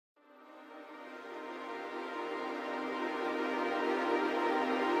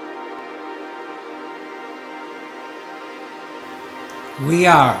We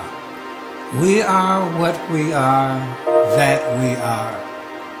are. We are what we are, that we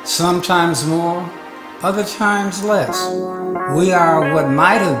are. Sometimes more, other times less. We are what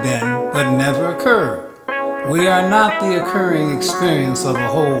might have been, but never occurred. We are not the occurring experience of a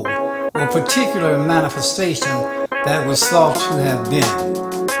whole or particular manifestation that was thought to have been.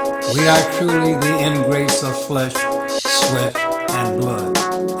 We are truly the ingrates of flesh, sweat, and blood,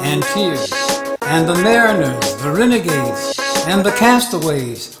 and tears, and the mariners, the renegades, and the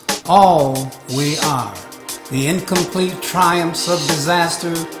castaways. All we are, the incomplete triumphs of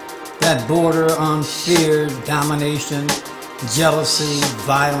disaster that border on fear, domination, jealousy,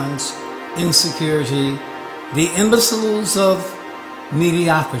 violence, insecurity, the imbeciles of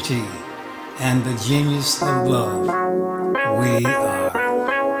mediocrity, and the genius of love. We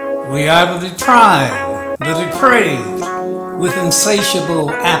are. We are the deprived, the depraved, with insatiable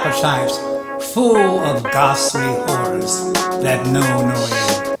appetites, full of ghastly horrors that know no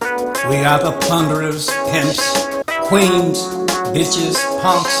end. We are the plunderers, pimps, queens, bitches,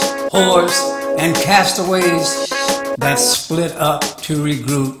 punks, whores, and castaways that split up to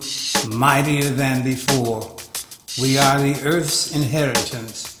regroup, mightier than before. We are the earth's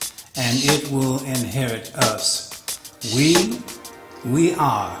inheritance, and it will inherit us. We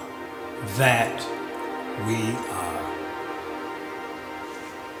are that we are.